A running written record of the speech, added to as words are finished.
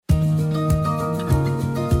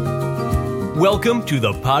Welcome to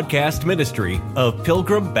the podcast ministry of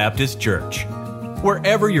Pilgrim Baptist Church.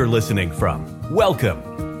 Wherever you're listening from,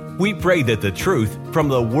 welcome. We pray that the truth from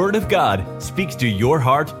the Word of God speaks to your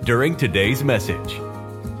heart during today's message.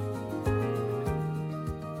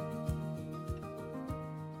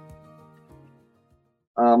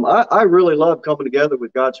 I really love coming together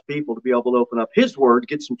with God's people to be able to open up His Word,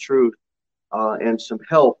 get some truth and some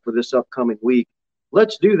help for this upcoming week.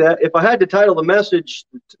 Let's do that. If I had to title the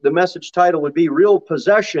message title would be Real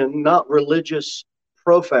Possession, Not Religious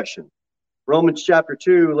Profession. Romans chapter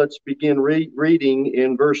 2, let's begin reading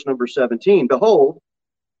in verse number 17. Behold,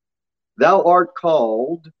 thou art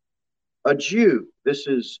called a Jew. This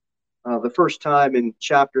is the first time in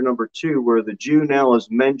chapter number 2 where the Jew now is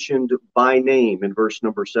mentioned by name in verse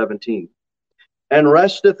number 17. And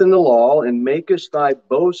resteth in the law, and makest thy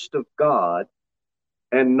boast of God,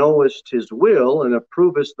 and knowest his will, and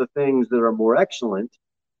approvest the things that are more excellent,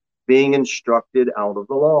 being instructed out of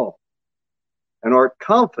the law. And art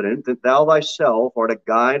confident that thou thyself art a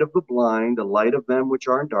guide of the blind, a light of them which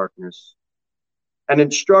are in darkness, an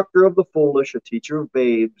instructor of the foolish, a teacher of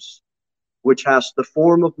babes, which hast the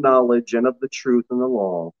form of knowledge and of the truth in the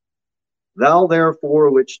law. Thou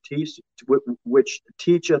therefore which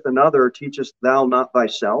teacheth another, teachest thou not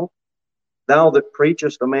thyself? Thou that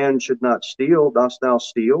preachest a man should not steal, dost thou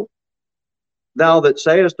steal? Thou that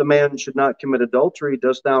sayest a man should not commit adultery,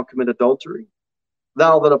 dost thou commit adultery?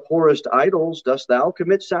 Thou that abhorrest idols, dost thou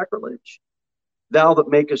commit sacrilege? Thou that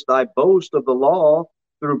makest thy boast of the law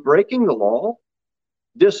through breaking the law,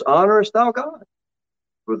 dishonorest thou God?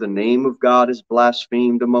 For the name of God is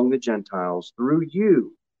blasphemed among the Gentiles through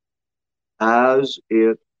you, as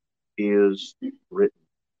it is written.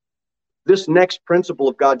 This next principle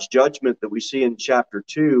of God's judgment that we see in chapter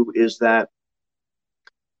 2 is that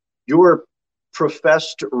your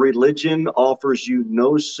professed religion offers you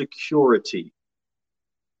no security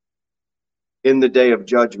in the day of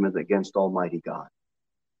judgment against Almighty God.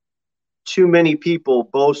 Too many people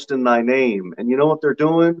boast in thy name, and you know what they're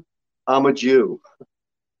doing? I'm a Jew.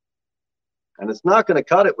 And it's not going to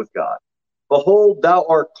cut it with God. Behold, thou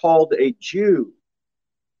art called a Jew.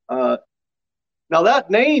 Now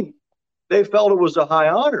that name, they felt it was a high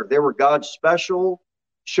honor. They were God's special,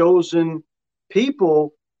 chosen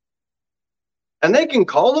people. And they can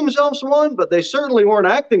call themselves one, but they certainly weren't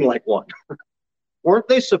acting like one. Weren't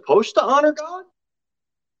they supposed to honor God?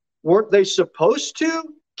 Weren't they supposed to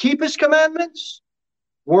keep His commandments?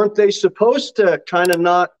 Weren't they supposed to kind of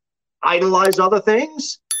not idolize other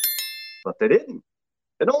things? But they didn't.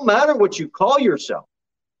 It don't matter what you call yourself.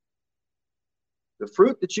 The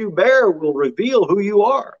fruit that you bear will reveal who you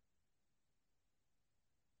are.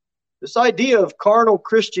 This idea of carnal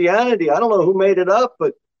Christianity, I don't know who made it up,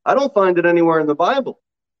 but I don't find it anywhere in the Bible.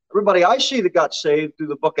 Everybody I see that got saved through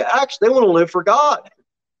the book of Acts, they want to live for God.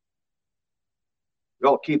 We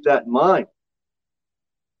all keep that in mind.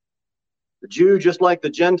 The Jew, just like the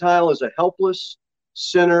Gentile, is a helpless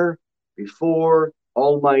sinner before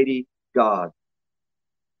Almighty God.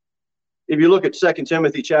 If you look at 2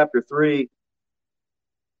 Timothy chapter 3,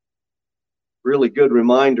 really good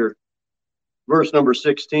reminder, verse number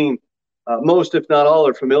 16. Most, if not all,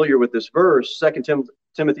 are familiar with this verse, 2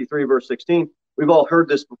 Timothy 3, verse 16. We've all heard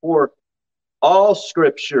this before. All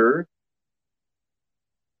Scripture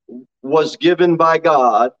was given by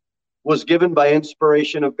God, was given by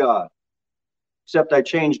inspiration of God. Except I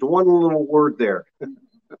changed one little word there.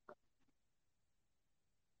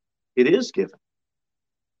 It is given.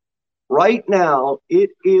 Right now,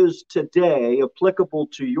 it is today applicable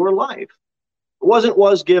to your life. It wasn't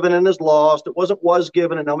was given and is lost. It wasn't was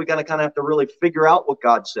given and now we gotta kind of have to really figure out what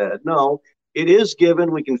God said. No, it is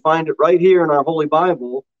given. We can find it right here in our Holy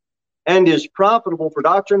Bible and is profitable for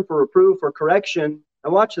doctrine, for reproof, for correction.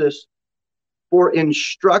 And watch this, for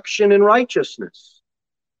instruction in righteousness.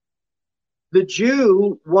 The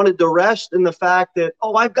Jew wanted to rest in the fact that,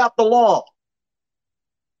 oh, I've got the law.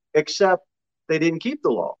 Except they didn't keep the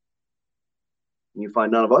law. And you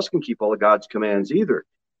find none of us can keep all of God's commands either.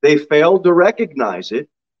 They failed to recognize it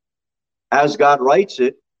as God writes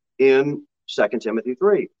it in 2 Timothy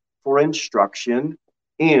 3, for instruction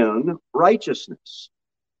in righteousness.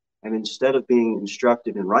 And instead of being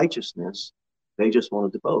instructed in righteousness, they just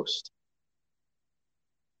wanted to boast.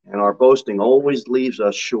 And our boasting always leaves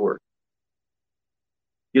us short.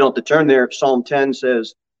 You don't have to turn there. Psalm 10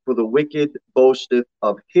 says, for the wicked boasteth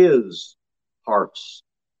of his heart's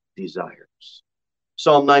desires.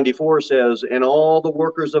 Psalm 94 says, and all the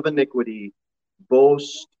workers of iniquity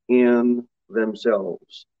boast in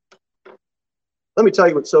themselves. Let me tell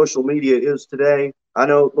you what social media is today. I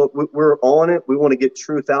know, look, we're on it. We want to get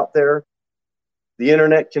truth out there. The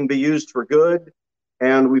internet can be used for good,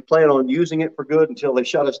 and we plan on using it for good until they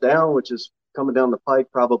shut us down, which is coming down the pike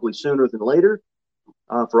probably sooner than later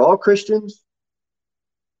for all Christians.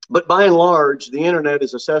 But by and large, the internet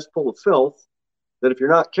is a cesspool of filth that if you're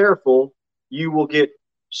not careful, you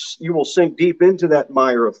will sink deep into that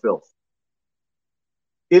mire of filth.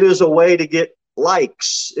 It is a way to get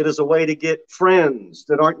likes. It is a way to get friends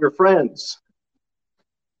that aren't your friends.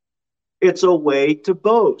 It's a way to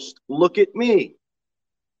boast. Look at me.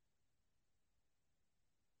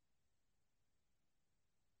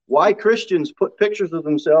 Why Christians put pictures of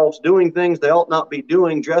themselves doing things they ought not be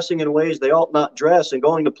doing, dressing in ways they ought not dress, and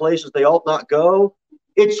going to places they ought not go,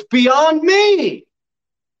 it's beyond me.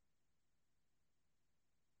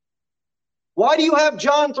 Why do you have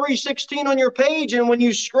John 3:16 on your page, and when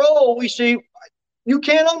you scroll, we see you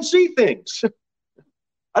can't unsee things?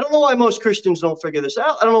 I don't know why most Christians don't figure this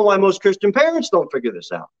out. I don't know why most Christian parents don't figure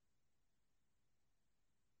this out.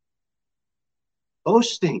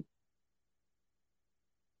 Boasting.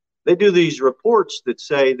 They do these reports that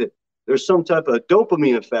say that there's some type of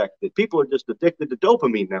dopamine effect, that people are just addicted to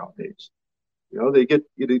dopamine nowadays. You know, they get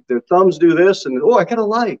their thumbs do this, and I got a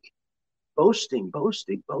like. Boasting,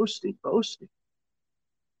 boasting, boasting, boasting.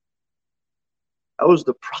 That was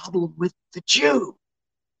the problem with the Jew.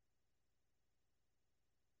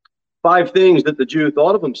 5 things that the Jew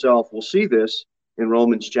thought of himself. We'll see this in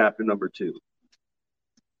Romans chapter number 2.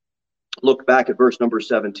 Look back at verse number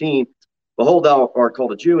 17. Behold, thou art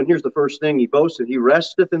called a Jew, and here's the first thing he boasted. He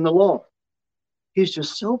resteth in the law. He's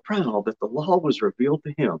just so proud that the law was revealed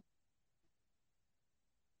to him.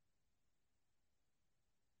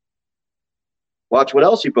 Watch what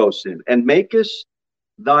else he boasts in. And makest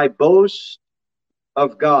thy boast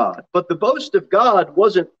of God. But the boast of God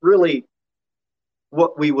wasn't really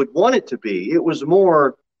what we would want it to be. It was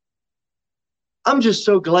more, I'm just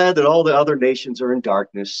so glad that all the other nations are in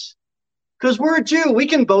darkness. Because we're a Jew, we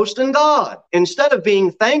can boast in God. Instead of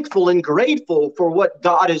being thankful and grateful for what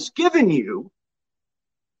God has given you,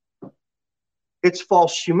 it's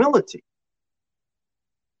false humility.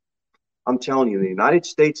 I'm telling you, in the United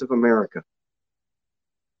States of America,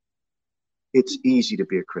 it's easy to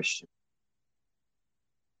be a Christian.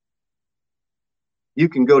 You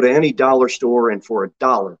can go to any dollar store, and for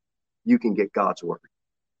 $1, you can get God's word.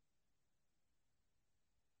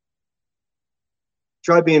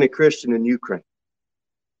 Try being a Christian in Ukraine.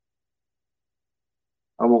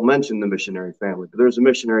 I won't mention the missionary family, but there's a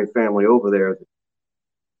missionary family over there that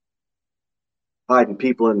hiding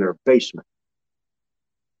people in their basement.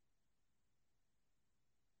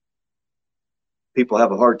 People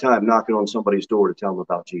have a hard time knocking on somebody's door to tell them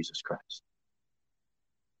about Jesus Christ.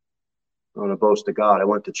 I'm going to boast to God. I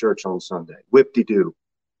went to church on Sunday. Whip-de-doo.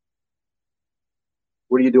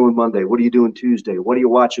 What are you doing Monday? What are you doing Tuesday? What are you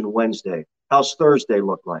watching Wednesday? How's Thursday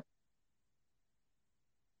look like?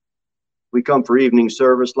 We come for evening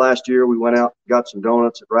service. Last year, we went out, got some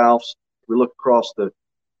donuts at Ralph's. We looked across the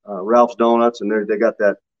Ralph's Donuts, and they got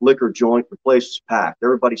that liquor joint. The place is packed.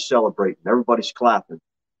 Everybody's celebrating. Everybody's clapping.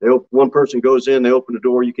 One person goes in, they open the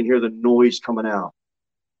door, you can hear the noise coming out.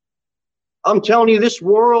 I'm telling you, this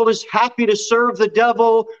world is happy to serve the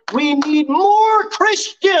devil. We need more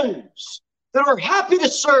Christians that are happy to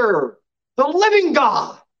serve the living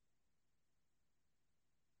God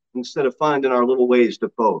instead of finding our little ways to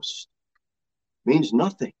boast. Means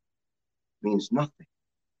nothing. Means nothing.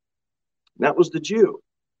 And that was the Jew.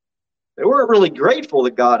 They weren't really grateful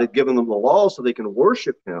that God had given them the law so they can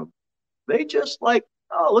worship him. They just like,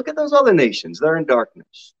 oh, look at those other nations. They're in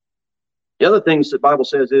darkness. The other things the Bible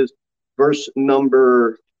says is, verse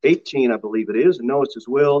number 18, I believe it is, and knowest his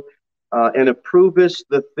will, and approvest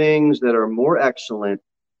the things that are more excellent,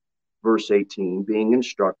 verse 18, being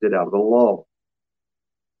instructed out of the law.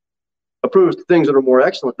 Approvest the things that are more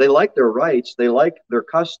excellent. They like their rights. They like their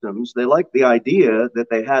customs. They like the idea that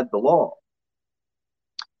they had the law.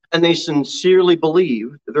 And they sincerely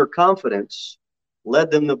believed. Their confidence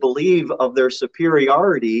led them to believe of their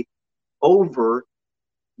superiority over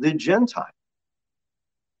the Gentile.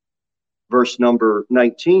 Verse number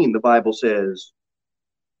 19, the Bible says,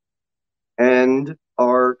 and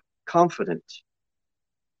are confident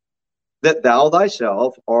that thou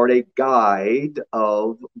thyself art a guide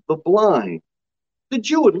of the blind. The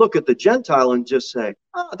Jew would look at the Gentile and just say,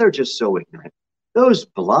 oh, they're just so ignorant. Those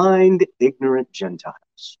blind, ignorant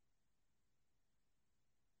Gentiles.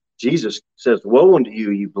 Jesus says, woe unto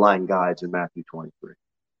you, you blind guides, in Matthew 23.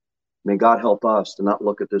 May God help us to not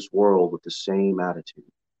look at this world with the same attitude.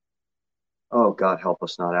 Oh, God, help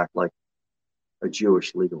us not act like a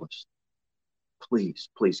Jewish legalist. Please,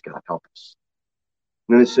 please, God, help us.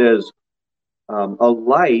 And then it says, a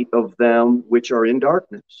light of them which are in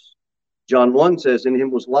darkness. John 1 says, in him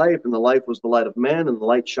was life, and the life was the light of men, and the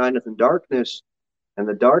light shineth in darkness, and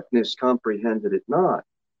the darkness comprehended it not.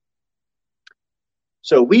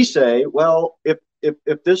 So we say, well,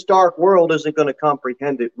 if this dark world isn't going to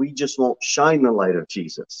comprehend it, we just won't shine the light of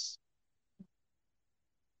Jesus.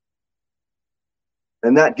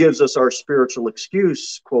 And that gives us our spiritual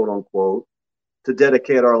excuse, quote unquote, to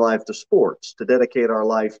dedicate our life to sports, to dedicate our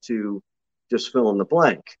life to just fill in the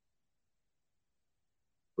blank.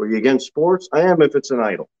 Are you against sports? I am if it's an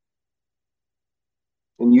idol.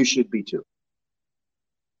 And you should be too.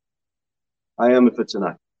 I am if it's an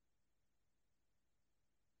idol.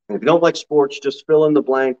 And if you don't like sports, just fill in the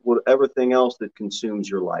blank with everything else that consumes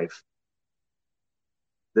your life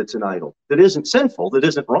that's an idol. That isn't sinful, that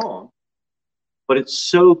isn't wrong, but it's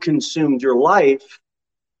so consumed your life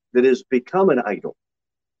that has become an idol.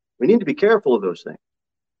 We need to be careful of those things.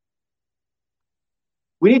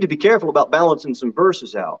 We need to be careful about balancing some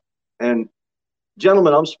verses out. And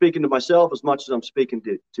gentlemen, I'm speaking to myself as much as I'm speaking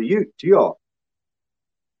to y'all.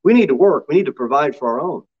 We need to work. We need to provide for our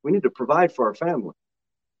own. We need to provide for our family.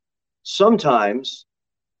 Sometimes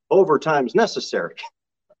overtime is necessary.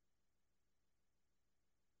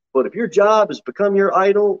 But if your job has become your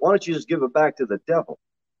idol, why don't you just give it back to the devil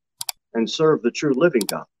and serve the true living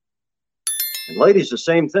God? And ladies, the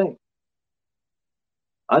same thing.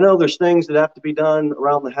 I know there's things that have to be done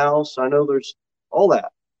around the house. I know there's all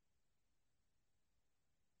that.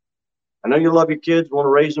 I know you love your kids, want to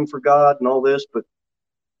raise them for God and all this, but if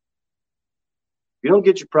you don't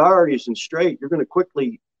get your priorities in straight, you're going to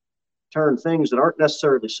quickly turn things that aren't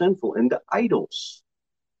necessarily sinful into idols.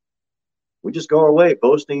 We just go our way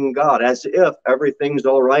boasting in God as if everything's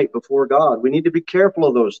all right before God. We need to be careful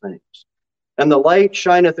of those things. And the light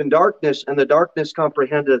shineth in darkness, and the darkness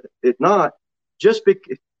comprehendeth it not. Just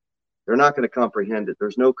because they're not going to comprehend it.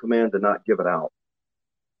 There's no command to not give it out.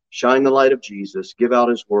 Shine the light of Jesus, give out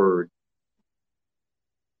his word,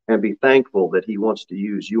 and be thankful that he wants to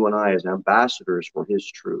use you and I as ambassadors for his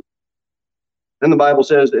truth. Then the Bible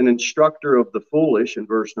says, an instructor of the foolish in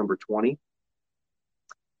verse number 20.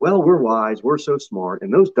 Well, we're wise, we're so smart,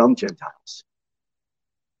 and those dumb Gentiles.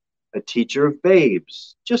 A teacher of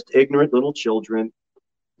babes, just ignorant little children.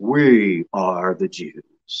 We are the Jews.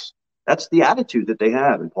 That's the attitude that they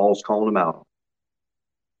have, and Paul's calling them out on,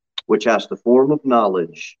 which has the form of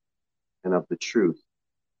knowledge and of the truth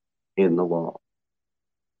in the law.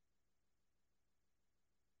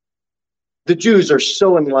 The Jews are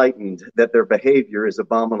so enlightened that their behavior is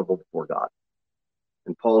abominable before God.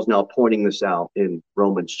 And Paul's now pointing this out in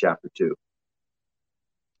Romans chapter 2.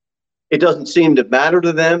 It doesn't seem to matter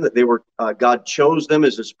to them that they were God chose them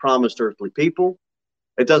as his promised earthly people.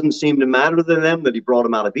 It doesn't seem to matter to them that he brought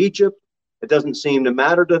them out of Egypt. It doesn't seem to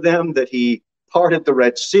matter to them that he parted the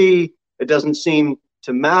Red Sea. It doesn't seem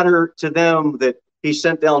to matter to them that he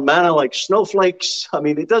sent down manna like snowflakes. I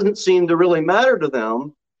mean, it doesn't seem to really matter to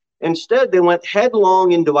them. Instead, they went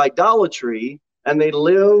headlong into idolatry, and they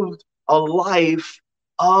lived a life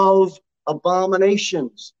of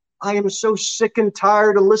abominations. I am so sick and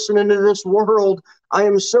tired of listening to this world. I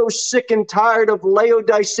am so sick and tired of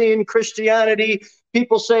Laodicean Christianity.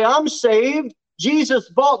 People say, I'm saved. Jesus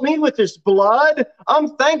bought me with his blood.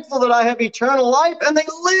 I'm thankful that I have eternal life. And they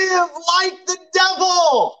live like the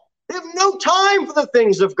devil. They have no time for the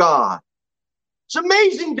things of God. It's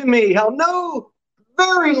amazing to me how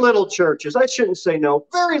very little churches, I shouldn't say no,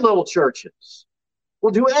 very little churches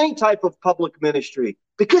will do any type of public ministry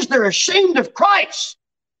because they're ashamed of Christ.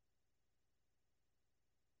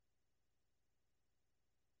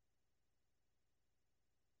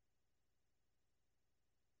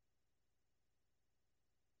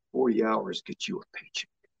 $40 hours get you a paycheck.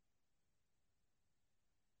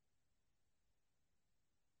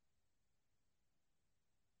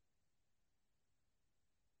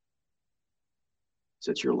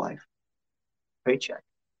 That's your life. Paycheck.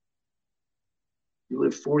 You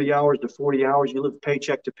live 40 hours to 40 hours. You live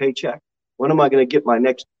paycheck to paycheck. When am I going to get my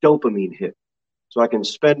next dopamine hit so I can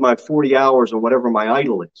spend my 40 hours on whatever my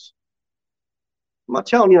idol is? I'm not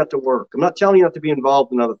telling you not to work. I'm not telling you not to be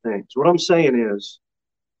involved in other things. What I'm saying is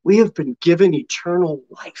we have been given eternal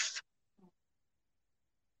life.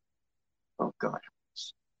 Oh, God.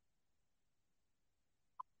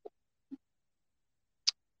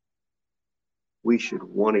 We should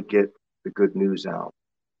want to get the good news out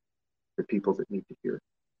to people that need to hear it.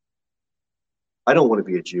 I don't want to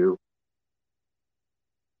be a Jew.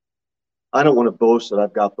 I don't want to boast that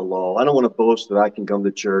I've got the law. I don't want to boast that I can come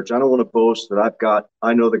to church. I don't want to boast that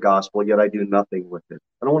I know the gospel, yet I do nothing with it.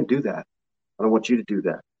 I don't want to do that. I don't want you to do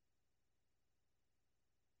that.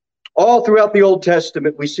 All throughout the Old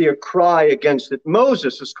Testament, we see a cry against it.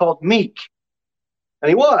 Moses is called meek. And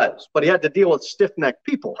he was, but he had to deal with stiff-necked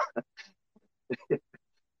people.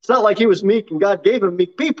 It's not like he was meek and God gave him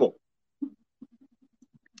meek people.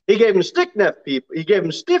 He gave him stiff-necked people. He gave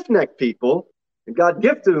him stiff-necked people, and God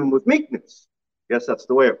gifted him with meekness. I guess that's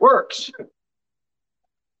the way it works.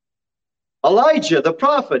 Elijah, the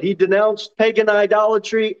prophet, he denounced pagan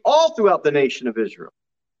idolatry all throughout the nation of Israel.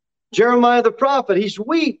 Jeremiah, the prophet, he's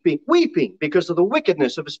weeping because of the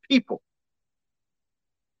wickedness of his people.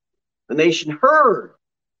 The nation heard,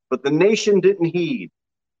 but the nation didn't heed.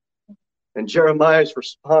 And Jeremiah's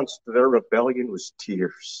response to their rebellion was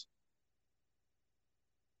tears.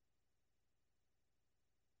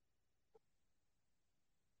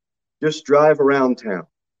 Just drive around town.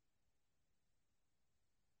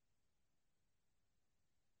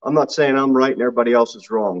 I'm not saying I'm right and everybody else is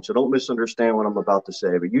wrong, so don't misunderstand what I'm about to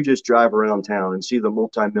say, but you just drive around town and see the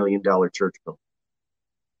multi-million-dollar church building.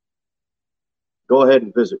 Go ahead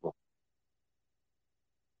and visit one.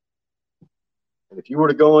 And if you were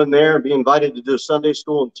to go in there and be invited to do Sunday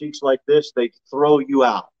school and teach like this, they'd throw you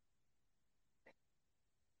out.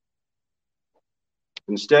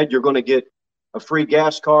 Instead, you're going to get a free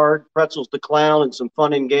gas card, pretzels to clown, and some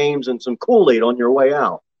fun and games and some Kool-Aid on your way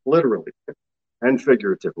out, literally and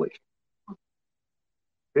figuratively.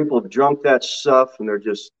 People have drunk that stuff and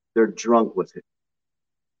they're drunk with it.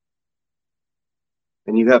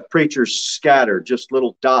 And you have preachers scattered, just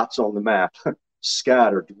little dots on the map,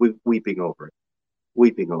 scattered, weeping over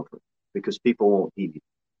it, because people won't heed.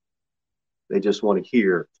 They just want to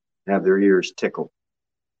hear, have their ears tickled.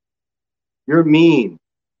 You're mean.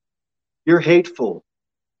 You're hateful.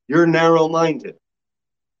 You're narrow-minded.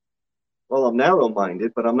 Well, I'm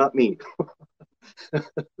narrow-minded, but I'm not mean.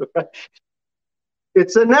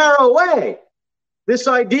 It's a narrow way. This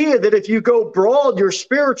idea that if you go broad, you're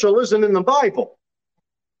spiritual isn't in the Bible.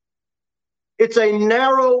 It's a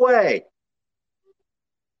narrow way.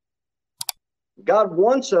 God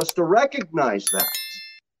wants us to recognize that.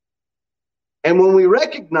 And when we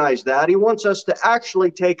recognize that, he wants us to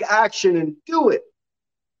actually take action and do it.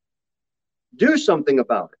 Do something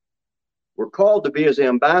about it. We're called to be his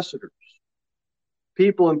ambassadors.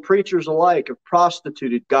 People and preachers alike have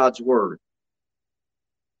prostituted God's word.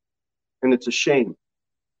 And it's a shame.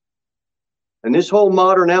 And this whole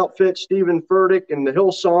modern outfit, Stephen Furtick and the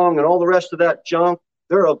Hillsong and all the rest of that junk,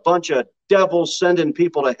 they're a bunch of devils sending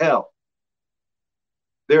people to hell.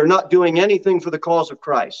 They're not doing anything for the cause of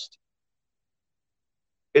Christ.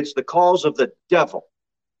 It's the cause of the devil.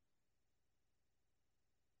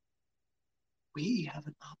 We have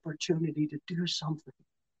an opportunity to do something.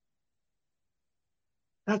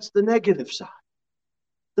 That's the negative side.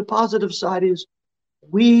 The positive side is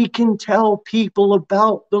we can tell people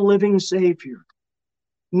about the living Savior.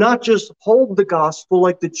 Not just hold the gospel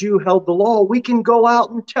like the Jew held the law. We can go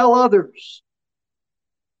out and tell others.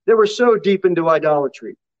 They were so deep into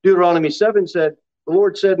idolatry. Deuteronomy 7 said, the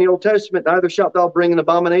Lord said in the Old Testament, neither shalt thou bring an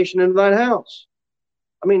abomination into thine house.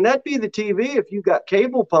 I mean, that'd be the TV if you got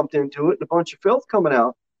cable pumped into it and a bunch of filth coming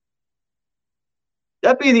out.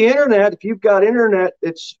 That'd be the internet if you've got internet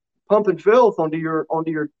that's pumping filth onto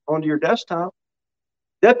your desktop.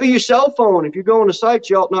 That'd be your cell phone if you go on a site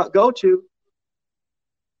you ought not go to.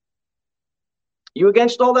 You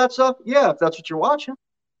against all that stuff? Yeah, if that's what you're watching.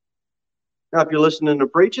 Now, if you're listening to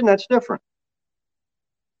preaching, that's different.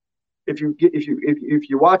 If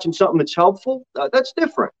you're watching something that's helpful, that's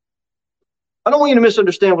different. I don't want you to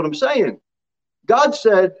misunderstand what I'm saying. God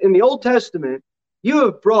said in the Old Testament, you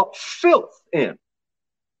have brought filth in.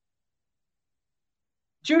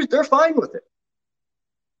 Jews, they're fine with it.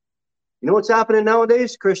 You know what's happening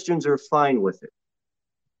nowadays? Christians are fine with it.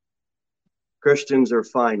 Christians are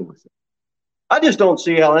fine with it. I just don't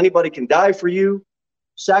see how anybody can die for you,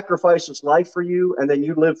 sacrifice his life for you, and then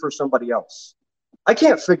you live for somebody else. I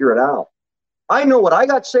can't figure it out. I know what I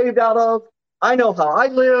got saved out of. I know how I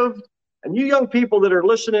lived. And you young people that are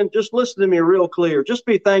listening, just listen to me real clear. Just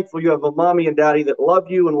be thankful you have a mommy and daddy that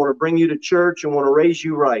love you and want to bring you to church and want to raise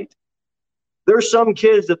you right. There's some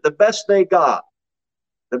kids that the best they got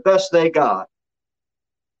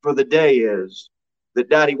for the day is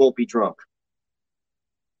that daddy won't be drunk.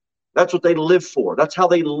 That's what they live for. That's how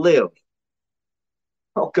they live.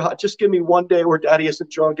 Oh, God, just give me one day where daddy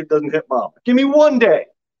isn't drunk and doesn't hit mom. Give me one day.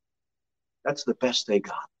 That's the best they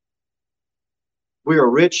got. We are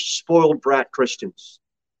rich, spoiled brat Christians.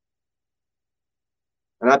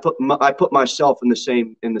 And I put myself in the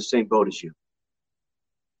same boat as you.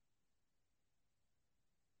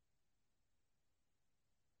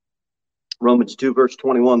 Romans 2, verse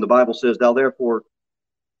 21, the Bible says, thou therefore,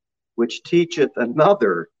 which teacheth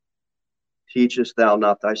another, teachest thou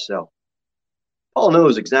not thyself? Paul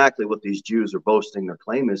knows exactly what these Jews are boasting their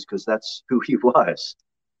claim is, because that's who he was.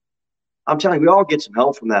 I'm telling you, we all get some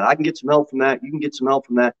help from that. I can get some help from that. You can get some help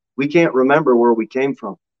from that. We can't remember where we came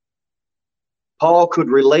from. Paul could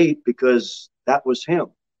relate because that was him.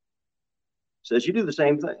 Says, you do the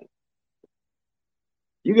same thing.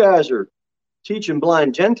 You guys are teaching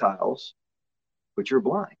blind Gentiles, but you're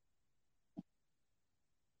blind.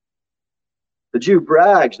 The Jew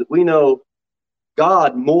brags that we know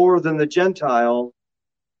God more than the Gentile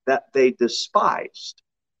that they despised.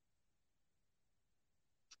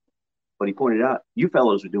 But he pointed out, you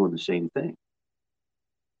fellows are doing the same thing.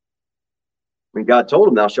 When God told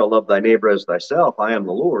him, thou shalt love thy neighbor as thyself, I am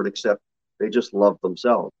the Lord, except they just love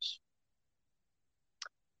themselves.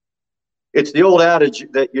 It's the old adage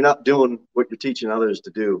that you're not doing what you're teaching others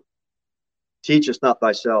to do. Teach us not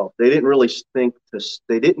thyself. They didn't really think this.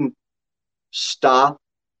 They didn't stop,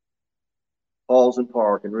 pause and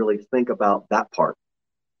park and really think about that part.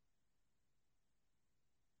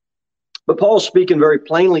 But Paul's speaking very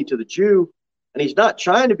plainly to the Jew, and he's not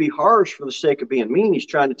trying to be harsh for the sake of being mean. He's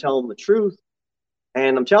trying to tell them the truth.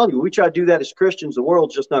 And I'm telling you, we try to do that as Christians, the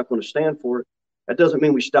world's just not going to stand for it. That doesn't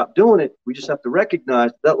mean we stop doing it. We just have to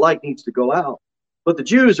recognize that light needs to go out. But the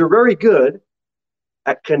Jews are very good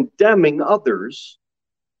at condemning others,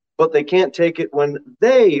 but they can't take it when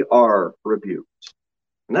they are rebuked.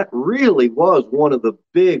 And that really was one of the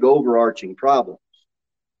big overarching problems.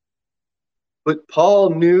 But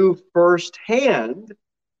Paul knew firsthand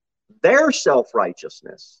their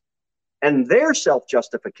self-righteousness and their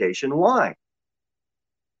self-justification. Why?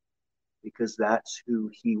 Because that's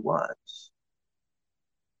who he was.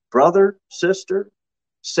 Brother, sister,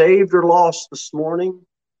 saved or lost this morning,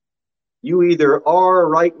 you either are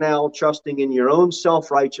right now trusting in your own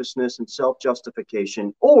self-righteousness and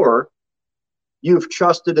self-justification, or you've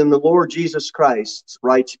trusted in the Lord Jesus Christ's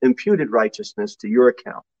imputed righteousness to your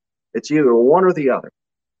account. It's either one or the other.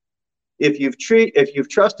 If you've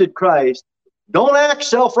trusted Christ, don't act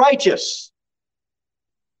self-righteous.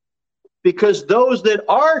 Because those that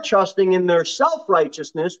are trusting in their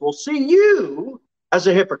self-righteousness will see you as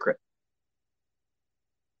a hypocrite.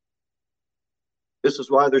 This is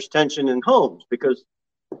why there's tension in homes, because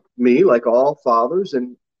me, like all fathers,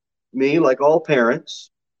 and me, like all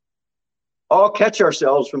parents, all catch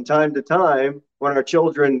ourselves from time to time when our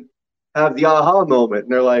children have the aha moment,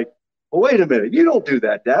 and they're like, well, wait a minute, you don't do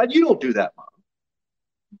that, Dad. You don't do that, Mom.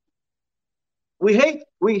 We hate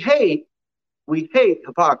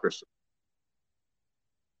hypocrisy.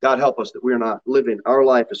 God help us that we're not living our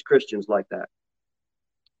life as Christians like that.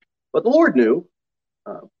 But the Lord knew.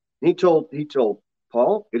 He told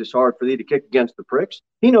Paul, it is hard for thee to kick against the pricks.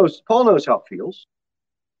 Paul knows how it feels.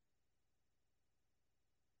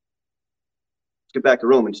 Let's get back to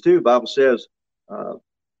Romans 2. The Bible says,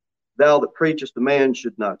 thou that preachest a man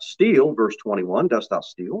should not steal, verse 21, dost thou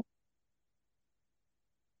steal?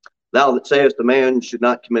 Thou that sayest a man should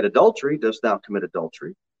not commit adultery, dost thou commit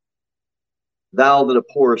adultery? Thou that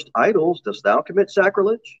abhorrest idols, dost thou commit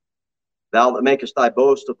sacrilege? Thou that makest thy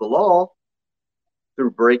boast of the law,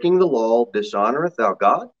 through breaking the law, dishonoreth thou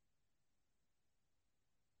God?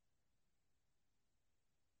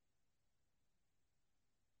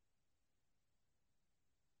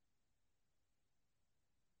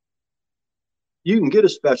 You can get a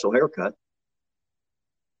special haircut.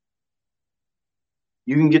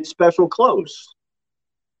 You can get special clothes.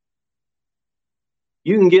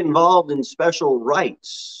 You can get involved in special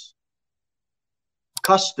rites,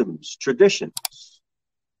 customs, traditions.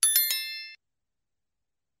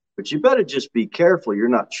 But you better just be careful you're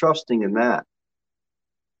not trusting in that.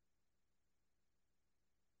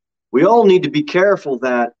 We all need to be careful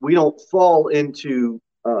that we don't fall into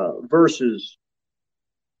verses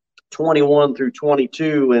 21 through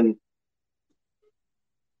 22, and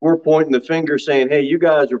we're pointing the finger saying, hey, you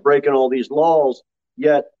guys are breaking all these laws,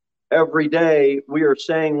 yet every day we are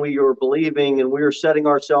saying we are believing and we are setting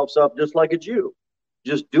ourselves up just like a Jew,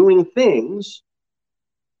 just doing things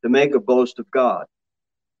to make a boast of God.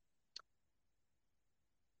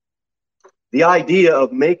 The idea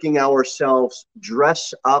of making ourselves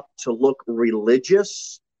dress up to look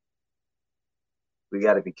religious, we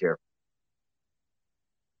got to be careful.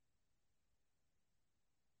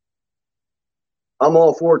 I'm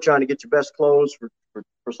all for trying to get your best clothes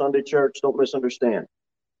for Sunday church. Don't misunderstand.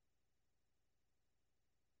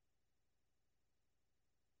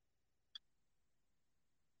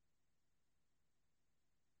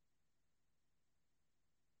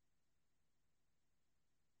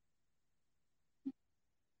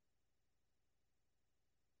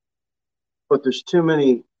 But there's too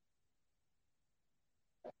many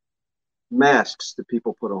masks that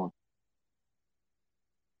people put on.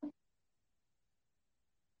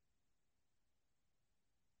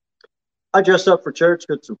 I dress up for church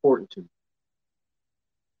because it's important to me.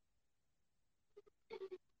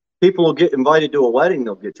 People will get invited to a wedding,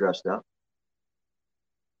 they'll get dressed up.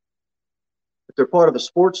 If they're part of a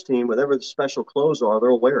sports team, whatever the special clothes are,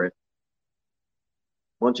 they'll wear it.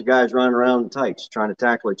 Bunch of guys running around in tights, trying to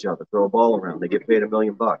tackle each other, throw a ball around. They get paid $1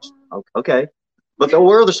 million. Okay. But they'll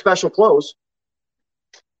wear the special clothes.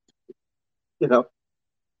 You know,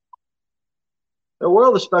 they'll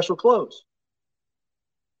wear the special clothes.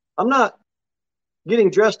 I'm not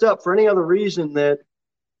getting dressed up for any other reason that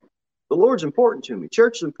the Lord's important to me.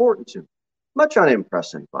 Church is important to me. I'm not trying to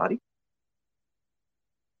impress anybody.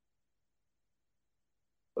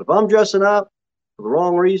 But if I'm dressing up for the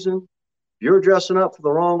wrong reason, if you're dressing up for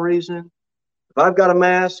the wrong reason, if I've got a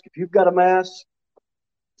mask, if you've got a mask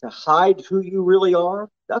to hide who you really are,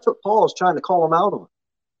 that's what Paul is trying to call them out on.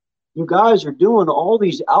 You guys are doing all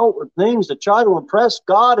these outward things to try to impress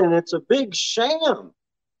God, and it's a big sham.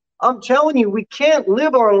 I'm telling you, we can't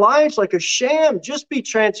live our lives like a sham. Just be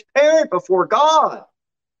transparent before God.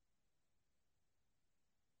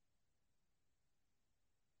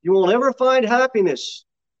 You won't ever find happiness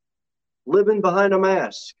living behind a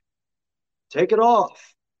mask. Take it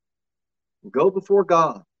off and go before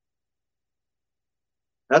God.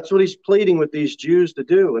 That's what he's pleading with these Jews to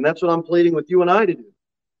do, and that's what I'm pleading with you and I to do.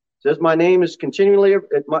 It says my name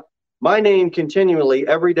continually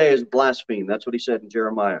every day is blasphemed. That's what he said in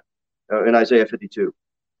Jeremiah, in Isaiah 52.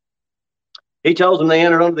 He tells them they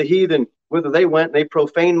entered unto the heathen, whither they went, and they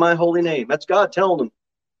profaned my holy name. That's God telling them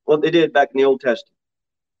what they did back in the Old Testament.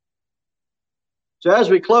 So as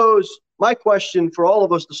we close, my question for all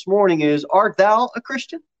of us this morning is, art thou a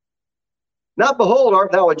Christian? Not behold,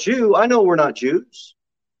 art thou a Jew? I know we're not Jews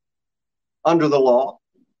under the law,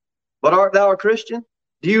 but art thou a Christian?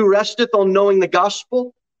 Do you resteth on knowing the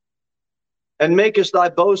gospel and makest thy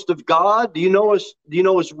boast of God? Do you know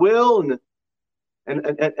his will?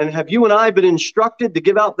 And have you and I been instructed to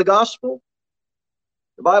give out the gospel?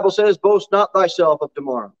 The Bible says, boast not thyself of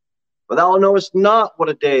tomorrow, for thou knowest not what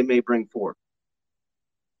a day may bring forth.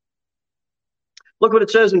 Look what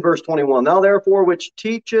it says in verse 21. Thou therefore which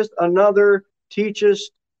teachest another,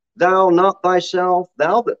 teachest thou not thyself?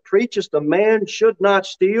 Thou that preachest a man should not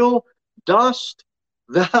steal, dost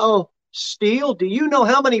thou steal? Do you know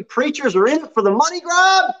how many preachers are in it for the money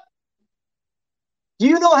grab? Do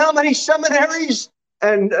you know how many seminaries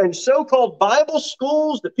and so-called Bible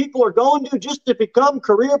schools that people are going to just to become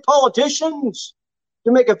career politicians?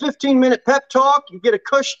 To make a 15-minute pep talk, you get a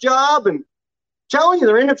cush job, and telling you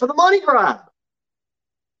they're in it for the money grab.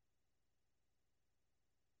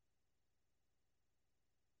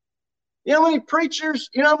 You know how many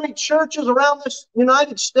preachers, you know how many churches around this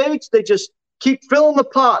United States, they just keep filling the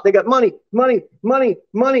pot. They got money, money, money,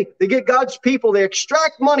 money. They get God's people. They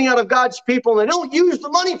extract money out of God's people, and they don't use the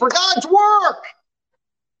money for God's work.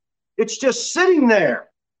 It's just sitting there.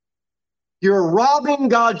 You're robbing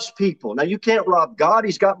God's people. Now, you can't rob God.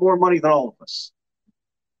 He's got more money than all of us.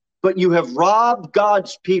 But you have robbed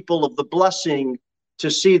God's people of the blessing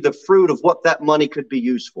to see the fruit of what that money could be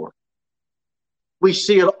used for. We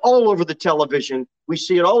see it all over the television. We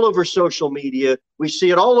see it all over social media. We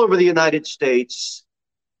see it all over the United States.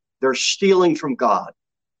 They're stealing from God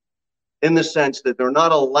in the sense that they're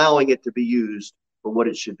not allowing it to be used for what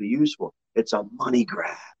it should be used for. It's a money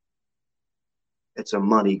grab. It's a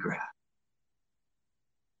money grab.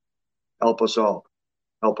 Help us all.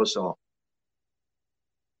 Help us all.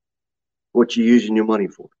 What you using your money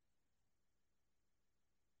for?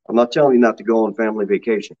 I'm not telling you not to go on family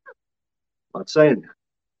vacation. I'm not saying that.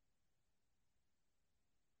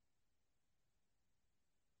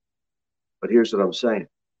 But here's what I'm saying.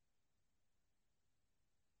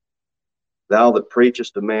 Thou that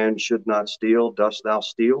preachest a man should not steal, dost thou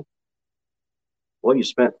steal? Well, you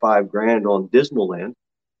spent $5,000 on Disneyland,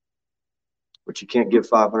 but you can't give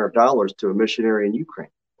 $500 to a missionary in Ukraine.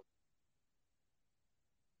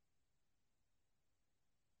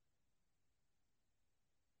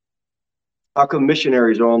 How come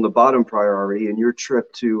missionaries are on the bottom priority and your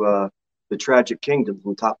trip to the Tragic Kingdom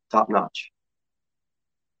from top notch?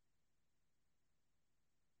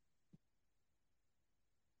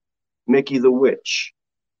 Mickey the Witch.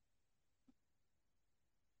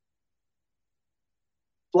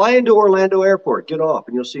 Fly into Orlando Airport, get off,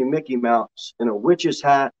 and you'll see Mickey Mouse in a witch's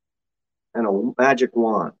hat and a magic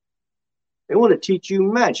wand. They want to teach you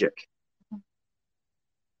magic.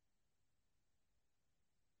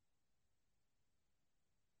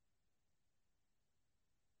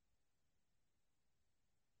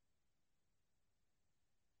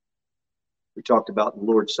 We talked about the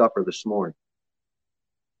Lord's Supper this morning.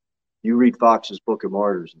 You read Fox's Book of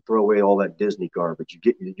Martyrs and throw away all that Disney garbage.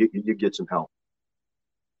 You get some help.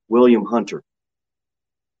 William Hunter.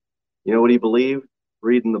 You know what he believed?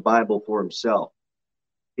 Reading the Bible for himself.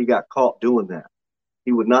 He got caught doing that.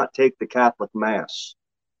 He would not take the Catholic Mass,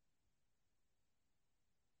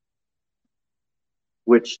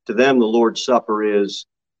 which to them the Lord's Supper is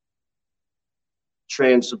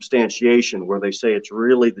transubstantiation, where they say it's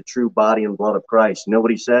really the true body and blood of Christ. You know what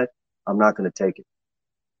he said? I'm not going to take it.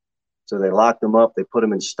 So they locked him up. They put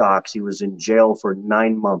him in stocks. He was in jail for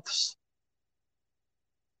 9 months.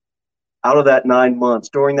 Out of that 9 months,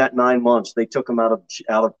 during that 9 months, they took him out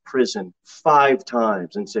of prison 5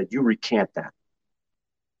 times and said, you recant that.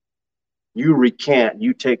 You recant.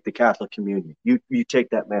 You take the Catholic communion. You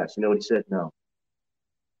take that Mass. You know what he said? No.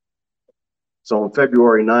 So on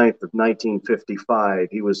February 9th of 1955,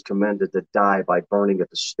 he was commended to die by burning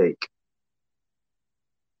at the stake.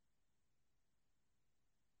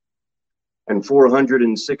 And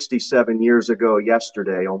 467 years ago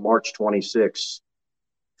yesterday, on March 26,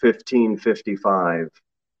 1555,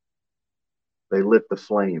 they lit the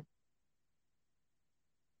flame.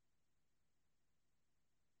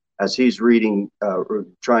 As he's reading,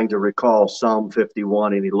 trying to recall Psalm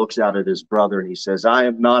 51, and he looks out at his brother and he says, I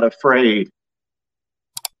am not afraid.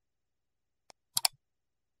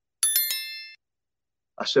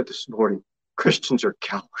 I said this morning, Christians are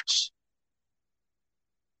cowards.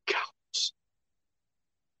 Cowards.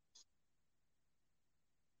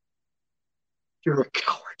 You're a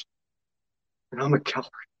coward. And I'm a coward.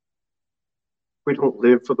 We don't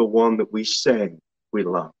live for the one that we say we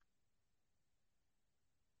love.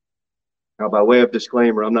 Now, by way of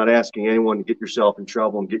disclaimer, I'm not asking anyone to get yourself in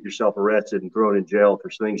trouble and get yourself arrested and thrown in jail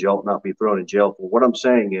for things you ought not be thrown in jail for. What I'm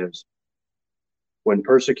saying is, when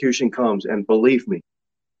persecution comes, and believe me,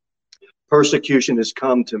 persecution has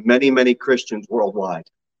come to many, many Christians worldwide.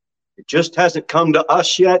 It just hasn't come to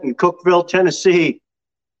us yet in Cookeville, Tennessee.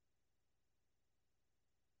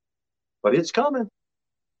 But it's coming.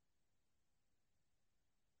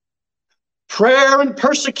 Prayer and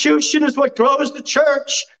persecution is what grows the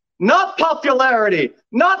church. Not popularity,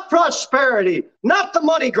 not prosperity, not the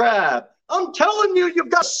money grab. I'm telling you,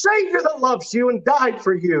 you've got a Savior that loves you and died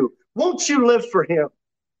for you. Won't you live for him?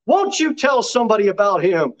 Won't you tell somebody about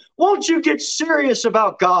him? Won't you get serious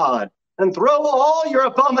about God and throw all your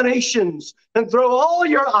abominations and throw all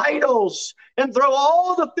your idols and throw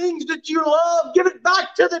all the things that you love, give it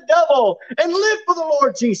back to the devil and live for the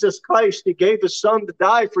Lord Jesus Christ. He gave his son to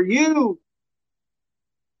die for you,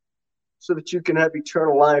 so that you can have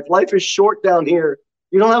eternal life. Life is short down here.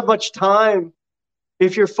 You don't have much time.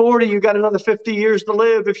 If you're 40, you got another 50 years to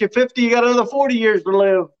live. If you're 50, you got another 40 years to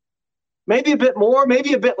live. Maybe a bit more,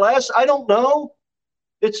 maybe a bit less. I don't know.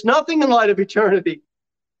 It's nothing in light of eternity.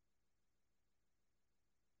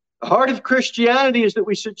 The heart of Christianity is that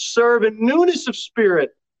we should serve in newness of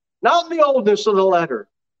spirit, not in the oldness of the letter.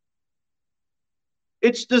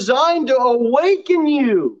 It's designed to awaken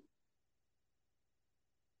you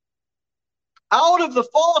out of the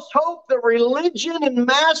false hope that religion and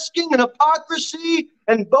masking and hypocrisy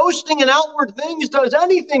and boasting in outward things does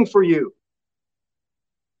anything for you.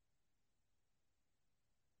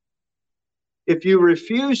 If you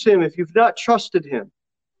refuse him, if you've not trusted him,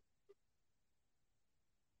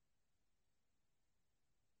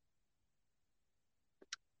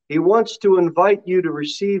 he wants to invite you to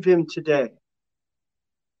receive him today.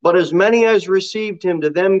 But as many as received him, to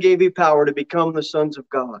them gave he power to become the sons of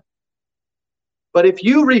God. But if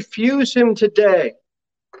you refuse him today,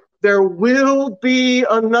 there will be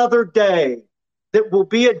another day that will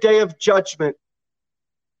be a day of judgment.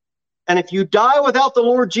 And if you die without the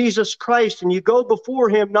Lord Jesus Christ and you go before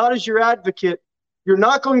him, not as your advocate, you're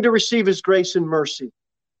not going to receive his grace and mercy.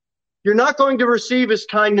 You're not going to receive his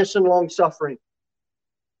kindness and long suffering.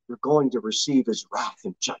 You're going to receive his wrath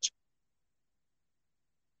and judgment.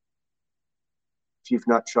 If you've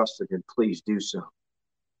not trusted him, please do so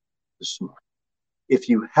this morning. If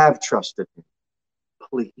you have trusted him,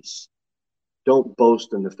 please don't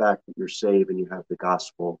boast in the fact that you're saved and you have the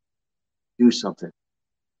gospel. Do something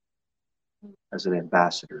as an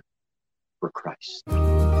ambassador for Christ.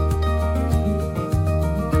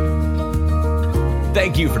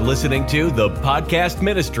 Thank you for listening to the podcast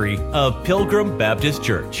ministry of Pilgrim Baptist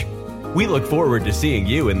Church. We look forward to seeing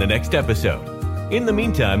you in the next episode. In the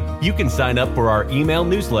meantime, you can sign up for our email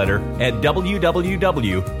newsletter at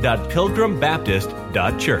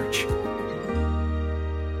www.pilgrimbaptist.church.